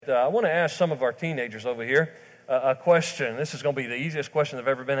I want to ask some of our teenagers over here a question. This is going to be the easiest question I've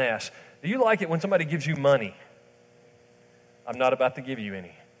ever been asked. Do you like it when somebody gives you money? I'm not about to give you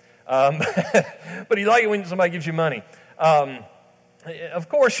any. But do you like it when somebody gives you money? Of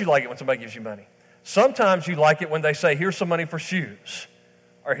course you like it when somebody gives you money. Sometimes you like it when they say, here's some money for shoes.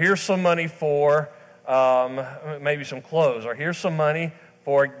 Or here's some money for maybe some clothes. Or here's some money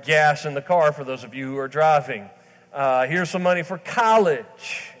for gas in the car for those of you who are driving. Here's some money for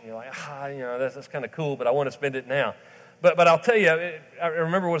college. You're like, that's kind of cool, but I want to spend it now. But I'll tell you, I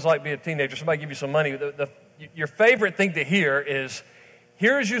remember what it was like being a teenager. Somebody give you some money. Your favorite thing to hear is,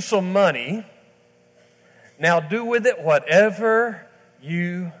 here's you some money. Now do with it whatever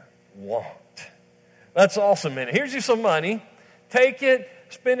you want. That's awesome, man. Here's you some money. Take it,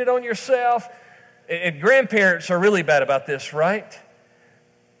 spend it on yourself. And grandparents are really bad about this, right?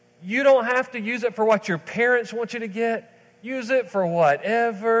 You don't have to use it for what your parents want you to get. Use it for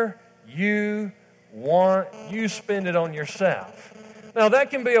whatever you want. You spend it on yourself. Now,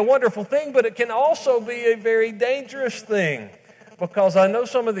 that can be a wonderful thing, but it can also be a very dangerous thing, because I know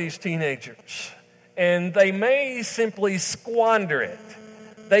some of these teenagers, and they may simply squander it.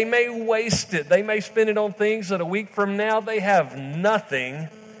 They may waste it. They may spend it on things that a week from now they have nothing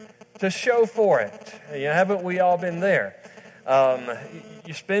to show for it. Haven't we all been there?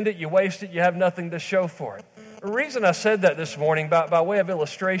 You spend it, you waste it, you have nothing to show for it. The reason I said that this morning, by way of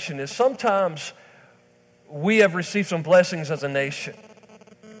illustration, is sometimes we have received some blessings as a nation.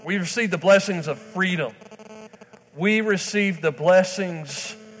 We received the blessings of freedom. We received the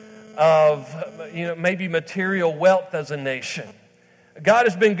blessings of maybe material wealth as a nation. God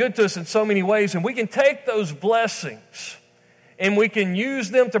has been good to us in so many ways, and we can take those blessings and we can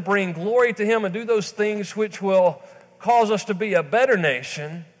use them to bring glory to Him and do those things which will cause us to be a better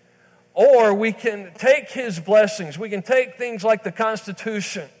nation. Or we can take His blessings, we can take things like the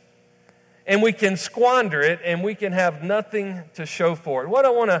Constitution, and we can squander it, and we can have nothing to show for it. What I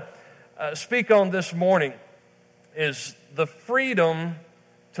want to speak on this morning is the freedom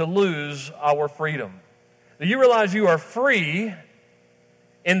to lose our freedom. Do you realize you are free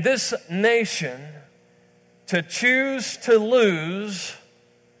in this nation to choose to lose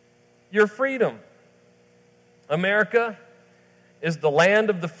your freedom? America is the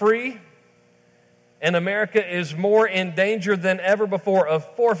land of the free, and America is more in danger than ever before of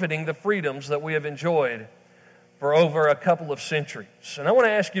forfeiting the freedoms that we have enjoyed for over a couple of centuries. And I want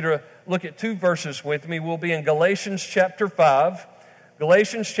to ask you to look at two verses with me. We'll be in Galatians chapter 5.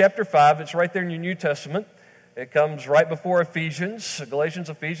 Galatians chapter 5, it's right there in your New Testament. It comes right before Ephesians. Galatians,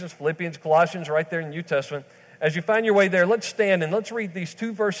 Ephesians, Philippians, Colossians, right there in the New Testament. As you find your way there, let's stand and let's read these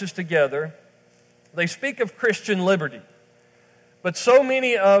two verses together. They speak of Christian liberty. But so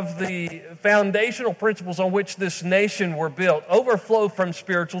many of the foundational principles on which this nation were built overflow from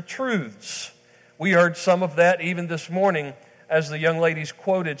spiritual truths. We heard some of that even this morning as the young ladies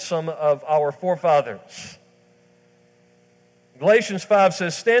quoted some of our forefathers. Galatians 5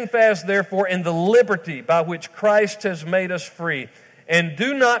 says, "Stand fast, therefore, in the liberty by which Christ has made us free, and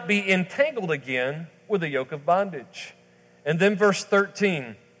do not be entangled again with a yoke of bondage." And then verse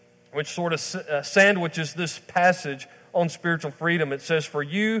 13, which sort of sandwiches this passage on spiritual freedom. It says, "For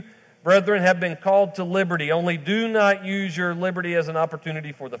you, brethren, have been called to liberty. Only do not use your liberty as an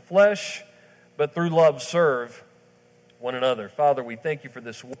opportunity for the flesh, but through love serve one another." Father, we thank you for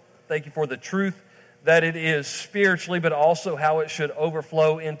this. Thank you for the truth that it is spiritually, but also how it should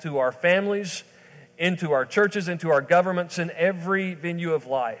overflow into our families, into our churches, into our governments, in every venue of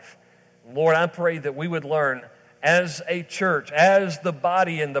life. Lord, I pray that we would learn as a church, as the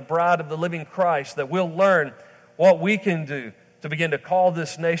body and the bride of the living Christ, that we'll learn what we can do to begin to call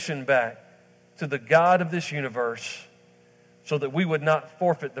this nation back to the God of this universe, so that we would not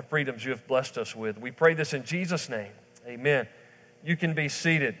forfeit the freedoms you have blessed us with. We pray this in Jesus' name. Amen. You can be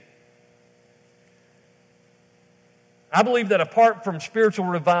seated. I believe that apart from spiritual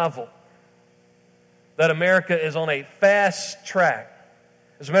revival, that America is on a fast track.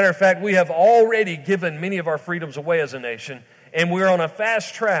 As a matter of fact, we have already given many of our freedoms away as a nation, and we're on a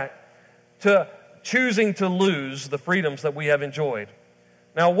fast track to choosing to lose the freedoms that we have enjoyed.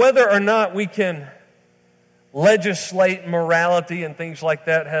 Now, whether or not we can legislate morality and things like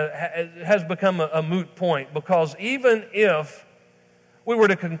that has become a moot point, because even if we were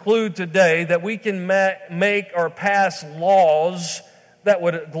to conclude today that we can make or pass laws that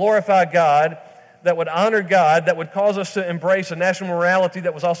would glorify God, that would honor God, that would cause us to embrace a national morality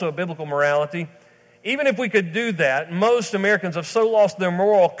that was also a biblical morality, even if we could do that, most Americans have so lost their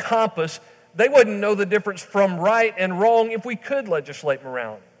moral compass, they wouldn't know the difference from right and wrong if we could legislate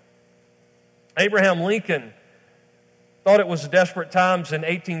morality. Abraham Lincoln thought it was desperate times in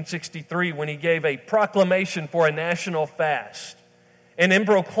 1863 when he gave a proclamation for a national fast. And in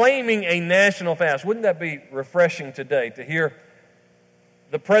proclaiming a national fast, wouldn't that be refreshing today to hear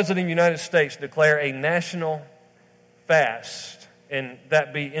the President of the United States declare a national fast, and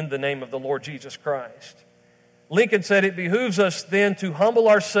that be in the name of the Lord Jesus Christ? Lincoln said, "It behooves us then to humble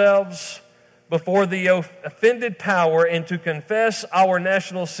ourselves before the offended power and to confess our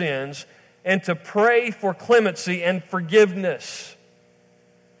national sins and to pray for clemency and forgiveness."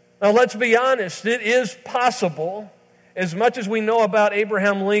 Now, let's be honest. It is possible, as much as we know about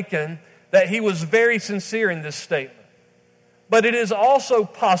Abraham Lincoln, that he was very sincere in this statement. But it is also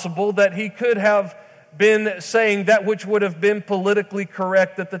possible that he could have been saying that which would have been politically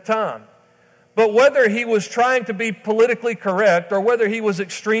correct at the time. But whether he was trying to be politically correct or whether he was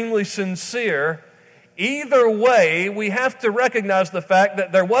extremely sincere, either way, we have to recognize the fact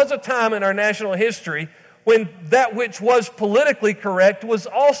that there was a time in our national history when that which was politically correct was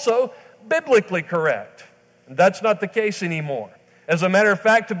also biblically correct. And that's not the case anymore. As a matter of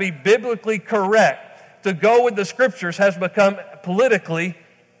fact, to be biblically correct, to go with the Scriptures, has become politically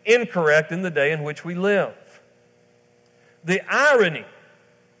incorrect in the day in which we live. The irony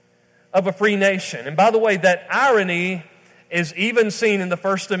of a free nation, and by the way, that irony is even seen in the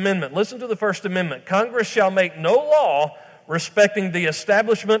First Amendment. Listen to the First Amendment. "Congress shall make no law respecting the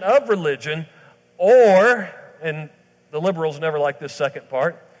establishment of religion or," and the liberals never like this second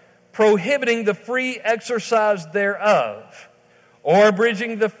part, "prohibiting the free exercise thereof, or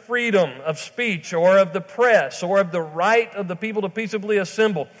abridging the freedom of speech or of the press or of the right of the people to peaceably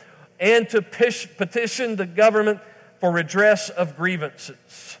assemble and to petition the government for redress of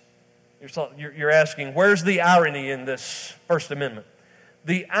grievances." You're asking, where's the irony in this First Amendment?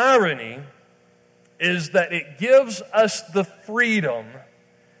 The irony is that it gives us the freedom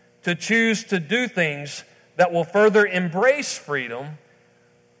to choose to do things that will further embrace freedom,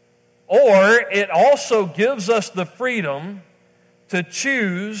 or it also gives us the freedom to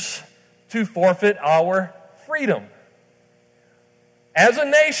choose to forfeit our freedom. As a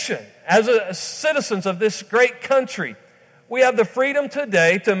nation, as citizens of this great country, we have the freedom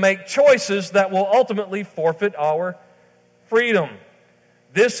today to make choices that will ultimately forfeit our freedom.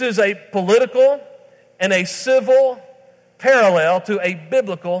 This is a political and a civil parallel to a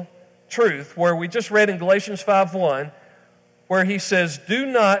biblical truth, where we just read in Galatians 5:1, where he says, "Do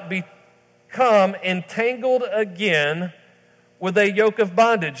not become entangled again with a yoke of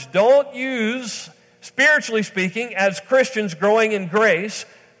bondage." Don't use, spiritually speaking, as Christians growing in grace,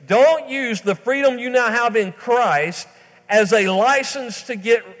 don't use the freedom you now have in Christ as a license to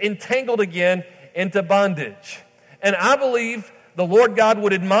get entangled again into bondage. And I believe the Lord God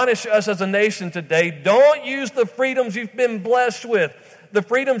would admonish us as a nation today, don't use the freedoms you've been blessed with, the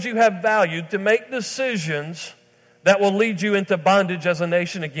freedoms you have valued, to make decisions that will lead you into bondage as a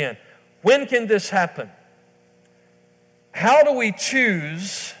nation again. When can this happen? How do we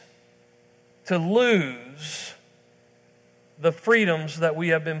choose to lose the freedoms that we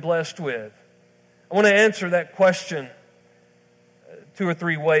have been blessed with? I want to answer that question two or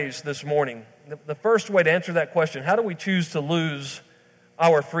three ways this morning. The first way to answer that question, how do we choose to lose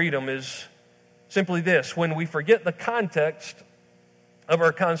our freedom, is simply this: when we forget the context of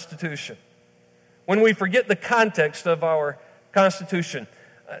our Constitution. When we forget the context of our Constitution.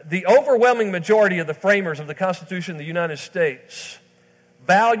 The overwhelming majority of the framers of the Constitution of the United States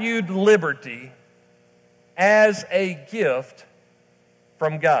valued liberty as a gift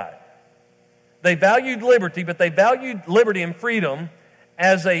from God. They valued liberty, but they valued liberty and freedom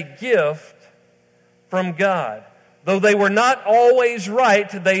as a gift from God. Though they were not always right,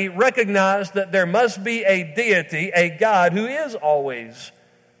 they recognized that there must be a deity, a God, who is always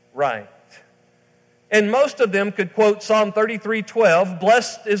right. And most of them could quote Psalm 33:12,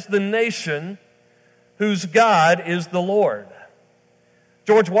 "Blessed is the nation whose God is the Lord."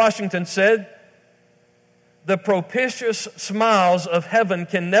 George Washington said, "The propitious smiles of heaven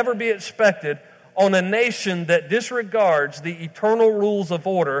can never be expected on a nation that disregards the eternal rules of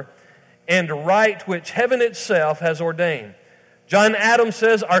order and right which heaven itself has ordained." John Adams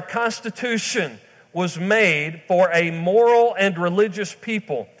says, "Our Constitution was made for a moral and religious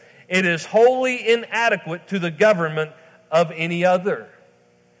people. It is wholly inadequate to the government of any other."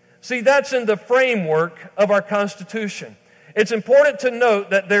 See, that's in the framework of our Constitution. It's important to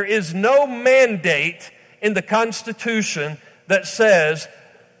note that there is no mandate in the Constitution that says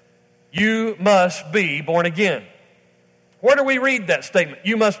you must be born again. Where do we read that statement?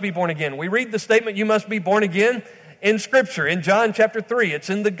 You must be born again. We read the statement, you must be born again, in Scripture. In John chapter 3, it's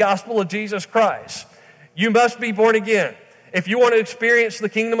in the gospel of Jesus Christ. You must be born again. If you want to experience the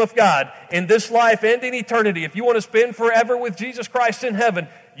kingdom of God in this life and in eternity, if you want to spend forever with Jesus Christ in heaven,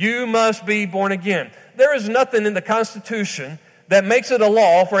 you must be born again. There is nothing in the Constitution that makes it a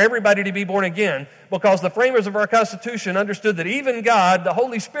law for everybody to be born again, because the framers of our Constitution understood that even God, the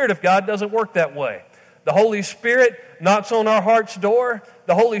Holy Spirit of God, doesn't work that way. The Holy Spirit knocks on our heart's door.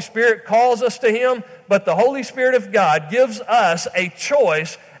 The Holy Spirit calls us to Him, but the Holy Spirit of God gives us a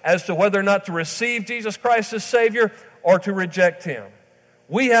choice as to whether or not to receive Jesus Christ as Savior or to reject Him.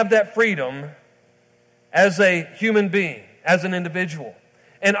 We have that freedom as a human being, as an individual.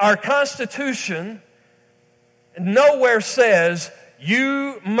 And our Constitution nowhere says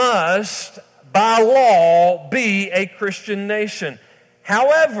you must, by law, be a Christian nation.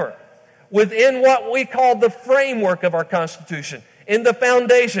 However, within what we call the framework of our Constitution, in the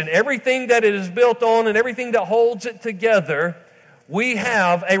foundation, everything that it is built on and everything that holds it together, we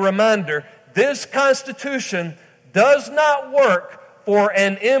have a reminder: this Constitution does not work for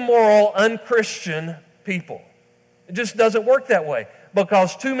an immoral, unchristian people. It just doesn't work that way,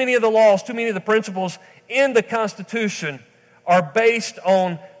 because too many of the laws, too many of the principles in the Constitution are based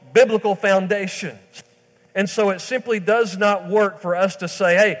on biblical foundations. And so it simply does not work for us to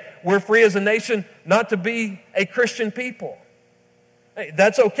say, hey, we're free as a nation not to be a Christian people. Hey,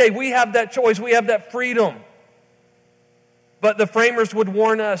 that's okay. We have that choice. We have that freedom. But the framers would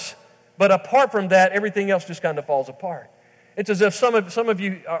warn us, but apart from that, everything else just kind of falls apart. It's as if some of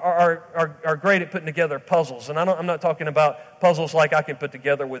you are great at putting together puzzles. And I'm not talking about puzzles like I can put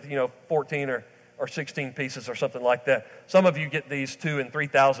together with 14 or 16 pieces or something like that. Some of you get these 2,000 and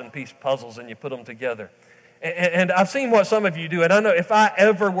 3,000 piece puzzles and you put them together. And I've seen what some of you do. And I know if I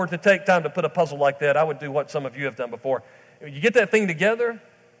ever were to take time to put a puzzle like that, I would do what some of you have done before. You get that thing together,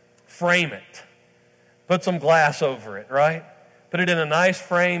 frame it. Put some glass over it, right? Put it in a nice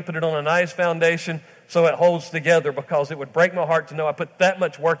frame, put it on a nice foundation so it holds together, because it would break my heart to know I put that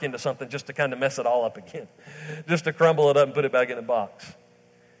much work into something just to kind of mess it all up again, just to crumble it up and put it back in a box.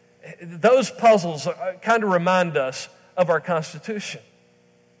 Those puzzles kind of remind us of our Constitution.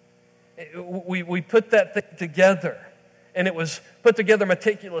 We put that thing together, and it was put together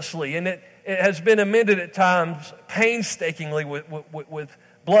meticulously, and it has been amended at times painstakingly with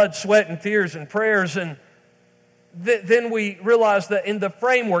blood, sweat, and tears and prayers. And then we realize that in the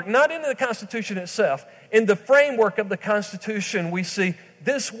framework, not in the Constitution itself, in the framework of the Constitution, we see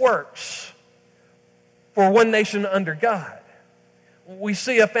this works for one nation under God. We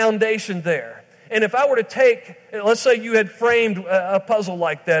see a foundation there. And if I were to take, let's say you had framed a puzzle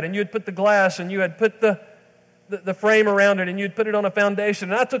like that, and you had put the glass and you had put the frame around it and you'd put it on a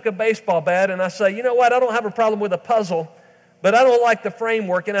foundation, and I took a baseball bat and I say, you know what, I don't have a problem with a puzzle, but I don't like the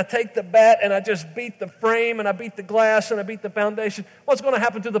framework, and I take the bat and I just beat the frame and I beat the glass and I beat the foundation, what's going to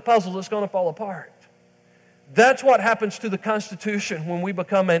happen to the puzzle? It's going to fall apart. That's what happens to the Constitution when we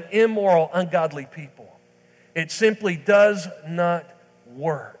become an immoral, ungodly people. It simply does not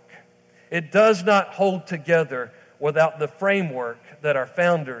work. It does not hold together without the framework that our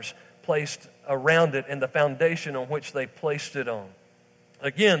founders placed around it and the foundation on which they placed it on.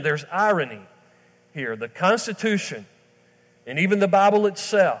 Again, there's irony here. The Constitution and even the Bible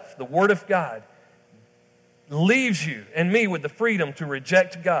itself, the Word of God, leaves you and me with the freedom to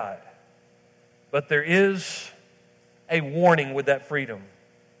reject God. But there is a warning with that freedom.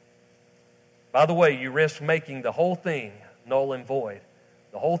 By the way, you risk making the whole thing null and void.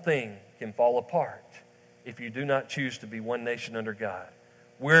 The whole thing can fall apart if you do not choose to be one nation under God.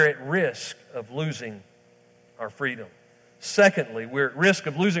 We're at risk of losing our freedom. Secondly, we're at risk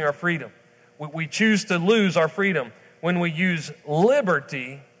of losing our freedom. We choose to lose our freedom when we use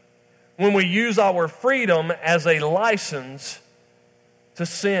liberty, when we use our freedom as a license to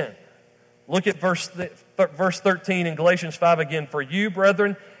sin. Look at verse 13 in Galatians 5 again. For you,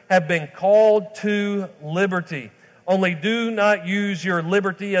 brethren, have been called to liberty. Only do not use your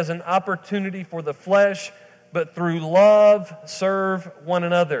liberty as an opportunity for the flesh, but through love serve one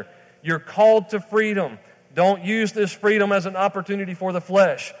another. You're called to freedom. Don't use this freedom as an opportunity for the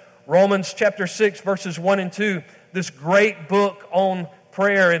flesh. Romans chapter 6, verses 1 and 2, this great book on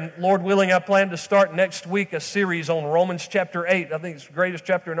prayer. And Lord willing, I plan to start next week a series on Romans chapter 8. I think it's the greatest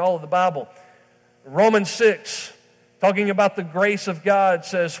chapter in all of the Bible. Romans 6, talking about the grace of God,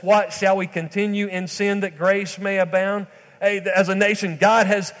 says, what, shall we continue in sin that grace may abound? Hey, as a nation, God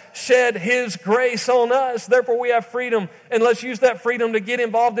has shed His grace on us. Therefore, we have freedom. And let's use that freedom to get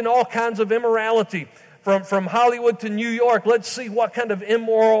involved in all kinds of immorality. From Hollywood to New York, let's see what kind of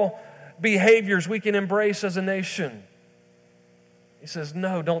immoral behaviors we can embrace as a nation. He says,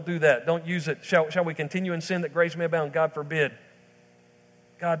 no, don't do that. Don't use it. Shall we continue in sin that grace may abound? God forbid.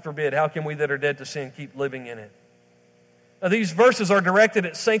 God forbid. How can we that are dead to sin keep living in it? Now, these verses are directed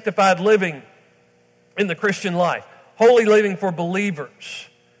at sanctified living in the Christian life, holy living for believers.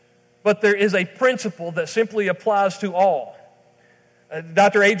 But there is a principle that simply applies to all.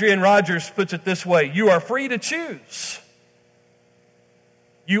 Dr. Adrian Rogers puts it this way: you are free to choose.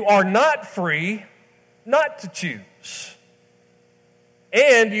 You are not free not to choose.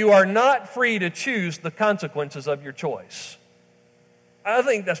 And you are not free to choose the consequences of your choice. I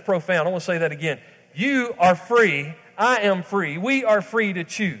think that's profound. I want to say that again. You are free. I am free. We are free to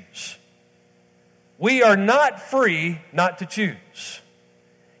choose. We are not free not to choose.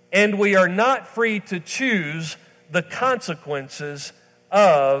 And we are not free to choose the consequences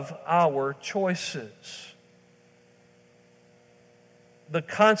of our choices. The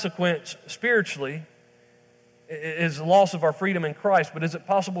consequence spiritually is the loss of our freedom in Christ, but is it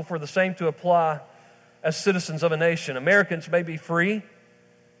possible for the same to apply as citizens of a nation? Americans may be free,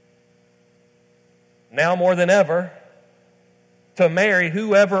 now more than ever, to marry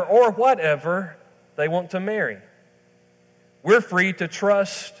whoever or whatever they want to marry. We're free to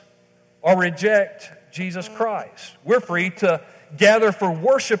trust or reject Jesus Christ. We're free to gather for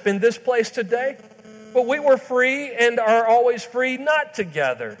worship in this place today, but we were free and are always free not to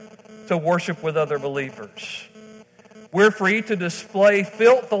gather to worship with other believers. We're free to display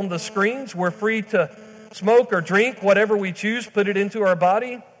filth on the screens. We're free to smoke or drink whatever we choose, put it into our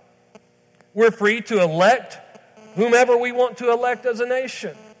body. We're free to elect whomever we want to elect as a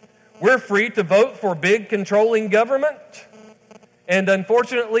nation. We're free to vote for big controlling government. And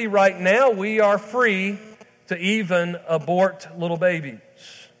unfortunately, right now, we are free to even abort little babies.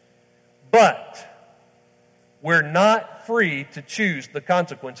 But we're not free to choose the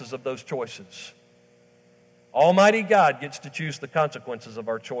consequences of those choices. Almighty God gets to choose the consequences of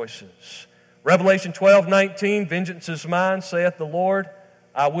our choices. Revelation 12:19, vengeance is mine, saith the Lord,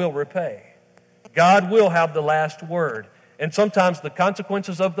 I will repay. God will have the last word. And sometimes the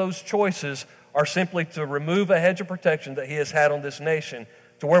consequences of those choices are simply to remove a hedge of protection that He has had on this nation,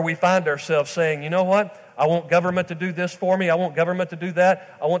 to where we find ourselves saying, you know what? I want government to do this for me. I want government to do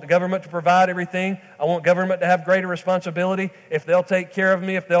that. I want the government to provide everything. I want government to have greater responsibility. If they'll take care of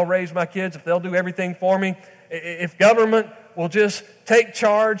me, if they'll raise my kids, if they'll do everything for me, if government will just take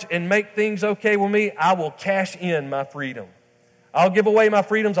charge and make things okay with me, I will cash in my freedom. I'll give away my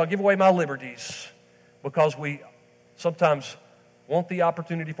freedoms. I'll give away my liberties, because we sometimes want the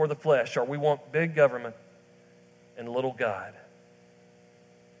opportunity for the flesh, or we want big government and little God.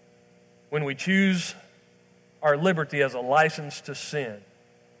 When we choose our liberty as a license to sin,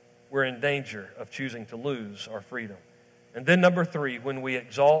 we're in danger of choosing to lose our freedom. And then number 3, when we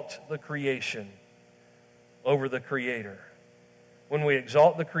exalt the creation over the Creator. When we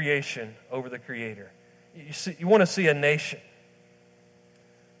exalt the creation over the Creator. You want to see a nation,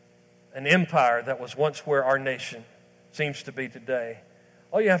 an empire that was once where our nation seems to be today.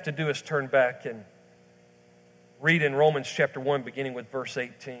 All you have to do is turn back and read in Romans chapter 1, beginning with verse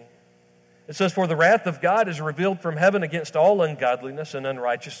 18. It says, for the wrath of God is revealed from heaven against all ungodliness and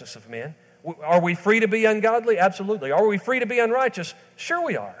unrighteousness of men. Are we free to be ungodly? Absolutely. Are we free to be unrighteous? Sure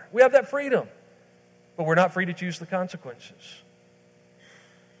we are. We have that freedom. But we're not free to choose the consequences.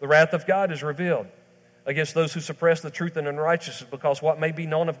 The wrath of God is revealed against those who suppress the truth and unrighteousness, because what may be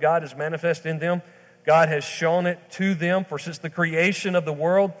known of God is manifest in them. God has shown it to them, for since the creation of the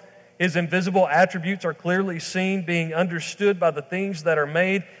world, His invisible attributes are clearly seen, being understood by the things that are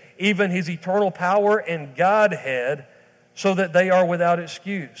made, even His eternal power and Godhead, so that they are without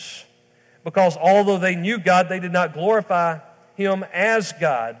excuse. Because although they knew God, they did not glorify Him as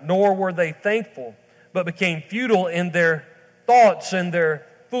God, nor were they thankful, but became futile in their thoughts, and their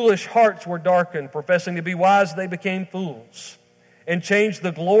foolish hearts were darkened. Professing to be wise, they became fools, and changed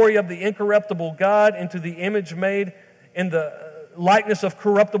the glory of the incorruptible God into the image made in the likeness of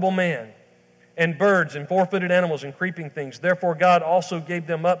corruptible man, and birds, and four-footed animals, and creeping things. Therefore God also gave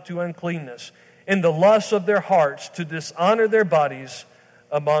them up to uncleanness in the lusts of their hearts, to dishonor their bodies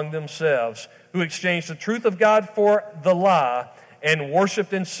among themselves, who exchanged the truth of God for the lie, and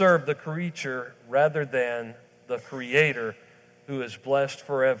worshipped and served the creature rather than the Creator, who is blessed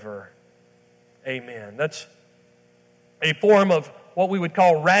forever. Amen. That's a form of what we would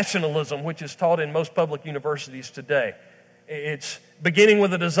call rationalism, which is taught in most public universities today. It's beginning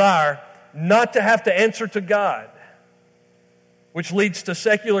with a desire not to have to answer to God, which leads to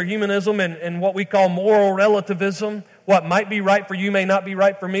secular humanism and what we call moral relativism. What might be right for you may not be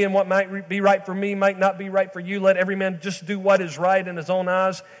right for me, and what might be right for me might not be right for you. Let every man just do what is right in his own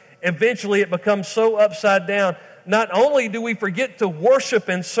eyes. Eventually it becomes so upside down. Not only do we forget to worship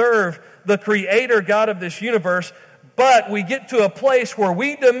and serve the Creator God of this universe, but we get to a place where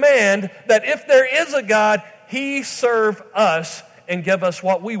we demand that if there is a God, He serve us and give us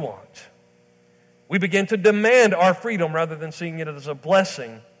what we want. We begin to demand our freedom rather than seeing it as a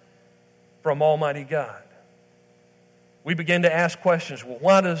blessing from Almighty God. We begin to ask questions. Well,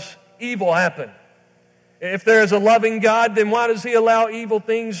 why does evil happen? If there is a loving God, then why does He allow evil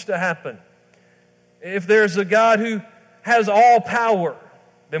things to happen? If there's a God who has all power,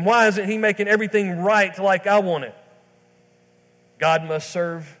 then why isn't He making everything right like I want it? God must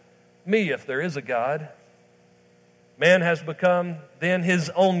serve me if there is a God. Man has become then his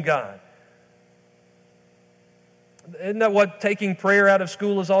own God. Isn't that what taking prayer out of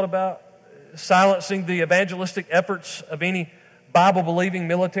school is all about? Silencing the evangelistic efforts of any Bible-believing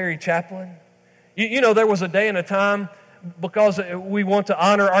military chaplain? You know, there was a day and a time, because we want to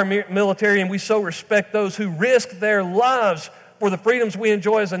honor our military and we so respect those who risk their lives for the freedoms we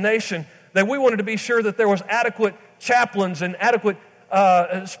enjoy as a nation, that we wanted to be sure that there was adequate chaplains and adequate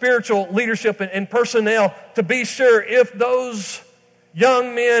spiritual leadership and personnel to be sure if those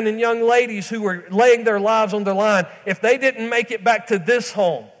young men and young ladies who were laying their lives on the line, if they didn't make it back to this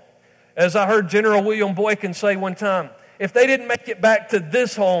home, as I heard General William Boykin say one time, if they didn't make it back to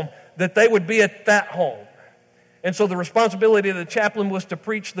this home, that they would be at that home. And so the responsibility of the chaplain was to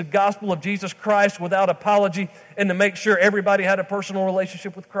preach the gospel of Jesus Christ without apology and to make sure everybody had a personal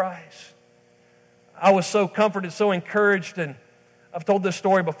relationship with Christ. I was so comforted, so encouraged, and I've told this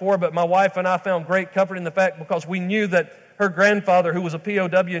story before, but my wife and I found great comfort in the fact because we knew that her grandfather, who was a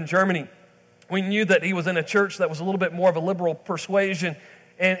POW in Germany, we knew that he was in a church that was a little bit more of a liberal persuasion,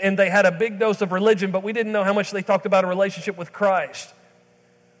 and they had a big dose of religion, but we didn't know how much they talked about a relationship with Christ.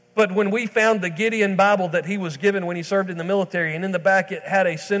 But when we found the Gideon Bible that he was given when he served in the military, and in the back it had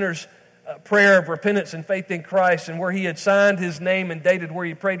a sinner's prayer of repentance and faith in Christ, and where he had signed his name and dated where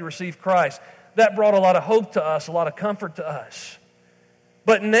he prayed to receive Christ, that brought a lot of hope to us, a lot of comfort to us.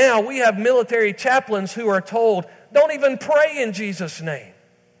 But now we have military chaplains who are told, don't even pray in Jesus' name.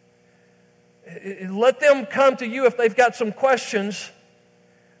 Let them come to you if they've got some questions,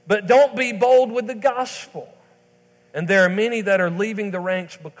 but don't be bold with the gospel. And there are many that are leaving the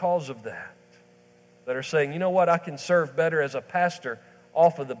ranks because of that are saying, you know what, I can serve better as a pastor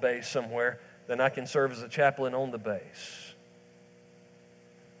off of the base somewhere than I can serve as a chaplain on the base.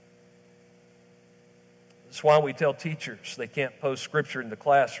 That's why we tell teachers they can't post Scripture in the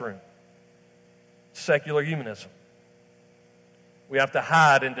classroom. Secular humanism. We have to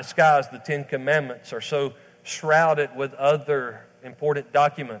hide and disguise the Ten Commandments, or so shroud it with other important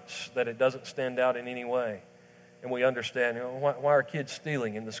documents that it doesn't stand out in any way. And we understand, why are kids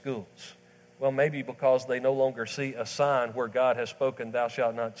stealing in the schools? Well, maybe because they no longer see a sign where God has spoken, thou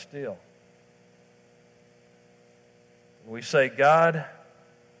shalt not steal. We say, God,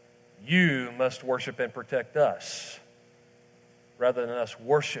 you must worship and protect us, rather than us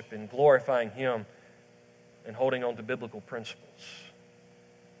worship and glorifying Him and holding on to biblical principles.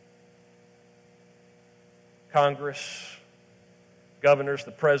 Congress, governors,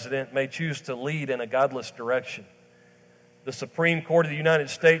 the president may choose to lead in a godless direction. The Supreme Court of the United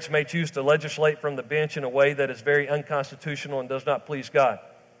States may choose to legislate from the bench in a way that is very unconstitutional and does not please God.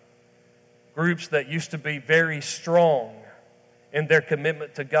 Groups that used to be very strong in their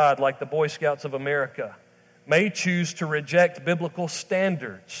commitment to God, like the Boy Scouts of America, may choose to reject biblical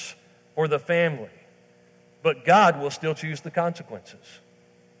standards for the family, but God will still choose the consequences.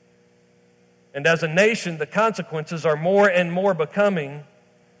 And as a nation, the consequences are more and more becoming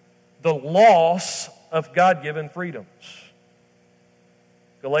the loss of God-given freedoms.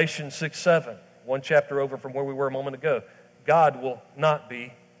 Galatians 6:7, one chapter over from where we were a moment ago. God will not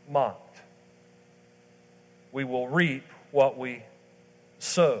be mocked. We will reap what we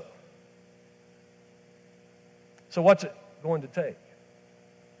sow. So what's it going to take?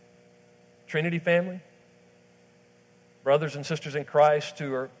 Trinity family? Brothers and sisters in Christ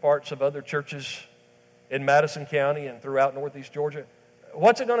who are parts of other churches in Madison County and throughout Northeast Georgia?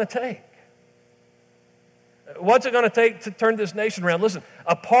 What's it going to take? What's it going to take to turn this nation around? Listen,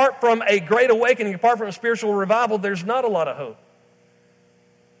 apart from a great awakening, apart from a spiritual revival, there's not a lot of hope.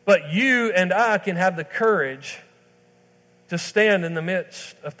 But you and I can have the courage to stand in the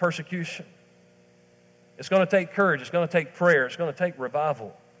midst of persecution. It's going to take courage. It's going to take prayer. It's going to take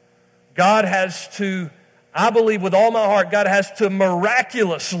revival. God has to, I believe with all my heart, God has to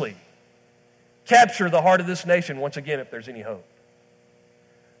miraculously capture the heart of this nation once again if there's any hope.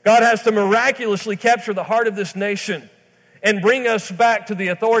 God has to miraculously capture the heart of this nation and bring us back to the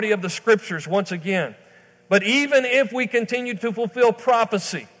authority of the Scriptures once again. But even if we continue to fulfill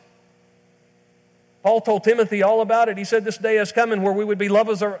prophecy, Paul told Timothy all about it. He said this day is coming where we would be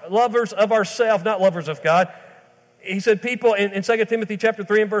lovers of ourselves, not lovers of God. He said people in 2 Timothy chapter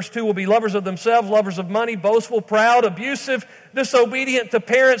 3 and verse 2 will be lovers of themselves, lovers of money, boastful, proud, abusive, disobedient to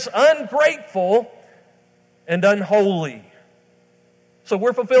parents, ungrateful, and unholy. So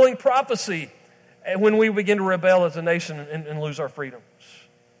we're fulfilling prophecy when we begin to rebel as a nation and lose our freedoms.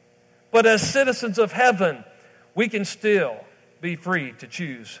 But as citizens of heaven, we can still be free to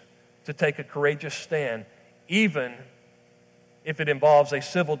choose to take a courageous stand, even if it involves a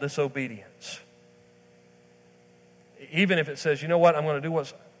civil disobedience. Even if it says, you know what, I'm going to do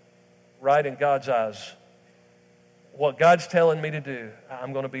what's right in God's eyes. What God's telling me to do,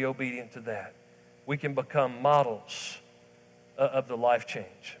 I'm going to be obedient to that. We can become models of the life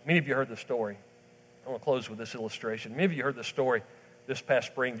change. Many of you heard the story. I want to close with this illustration. Many of you heard the story this past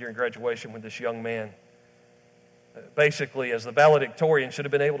spring during graduation with this young man. Basically, as the valedictorian should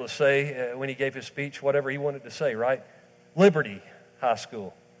have been able to say when he gave his speech whatever he wanted to say, right? Liberty High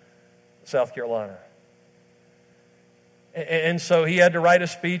School, South Carolina. And so he had to write a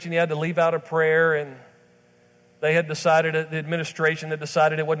speech and he had to leave out a prayer, and they had decided, the administration had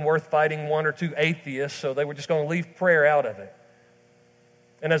decided it wasn't worth fighting one or two atheists, so they were just going to leave prayer out of it.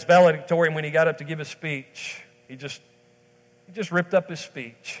 And as valedictorian, when he got up to give his speech, he just ripped up his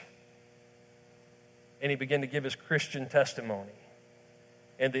speech. And he began to give his Christian testimony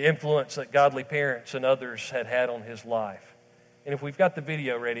and the influence that godly parents and others had had on his life. And if we've got the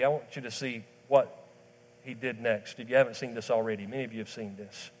video ready, I want you to see what he did next. If you haven't seen this already, many of you have seen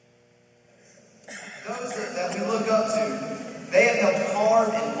this. Those that we look up to, they have helped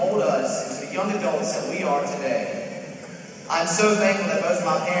carve and mold us into the young adults that we are today. I'm so thankful that both of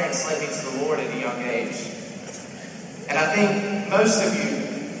my parents led me to the Lord at a young age. And I think most of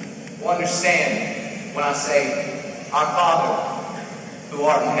you will understand when I say, Our Father, who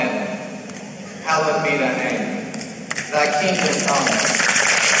art in heaven, hallowed be thy name. Thy kingdom come.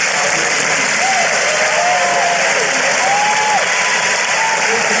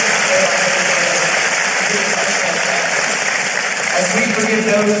 As we forgive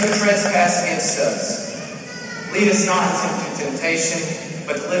those who trespass against us, lead us not into temptation,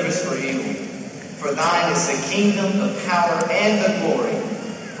 but deliver us from evil. For thine is the kingdom, the power, and the glory,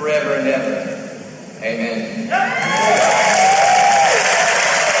 forever and ever. Amen.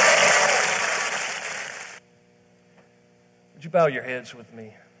 Would you bow your heads with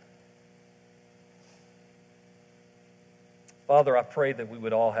me? Father, I pray that we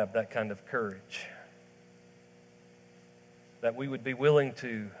would all have that kind of courage. That we would be willing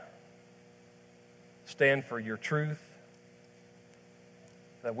to stand for your truth.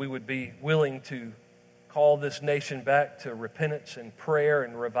 That we would be willing to call this nation back to repentance and prayer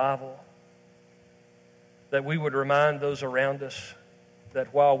and revival. That we would remind those around us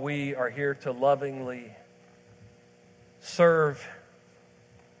that while we are here to lovingly serve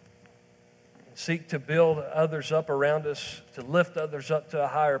and seek to build others up around us, to lift others up to a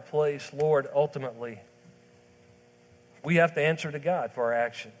higher place, Lord, ultimately, we have to answer to God for our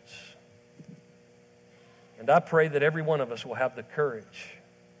actions. And I pray that every one of us will have the courage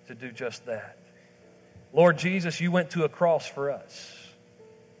to do just that. Lord Jesus, you went to a cross for us.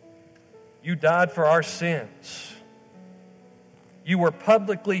 You died for our sins. You were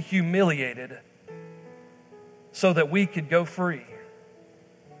publicly humiliated so that we could go free.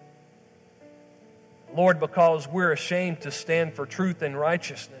 Lord, because we're ashamed to stand for truth and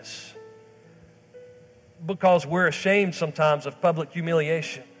righteousness, because we're ashamed sometimes of public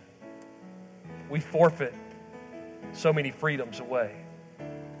humiliation, we forfeit so many freedoms away.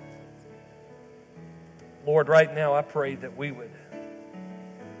 Lord, right now I pray that we would,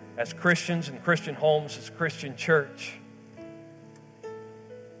 as Christians in Christian homes, as Christian church,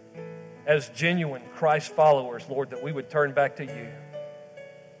 as genuine Christ followers, Lord, that we would turn back to you.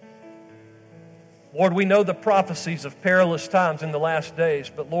 Lord, we know the prophecies of perilous times in the last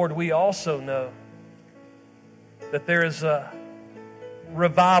days, but Lord, we also know that there is a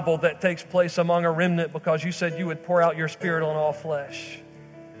revival that takes place among a remnant because you said you would pour out your Spirit on all flesh.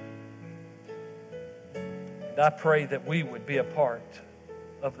 And I pray that we would be a part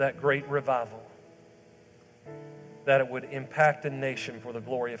of that great revival, that it would impact a nation for the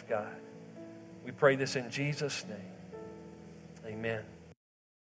glory of God. We pray this in Jesus' name. Amen.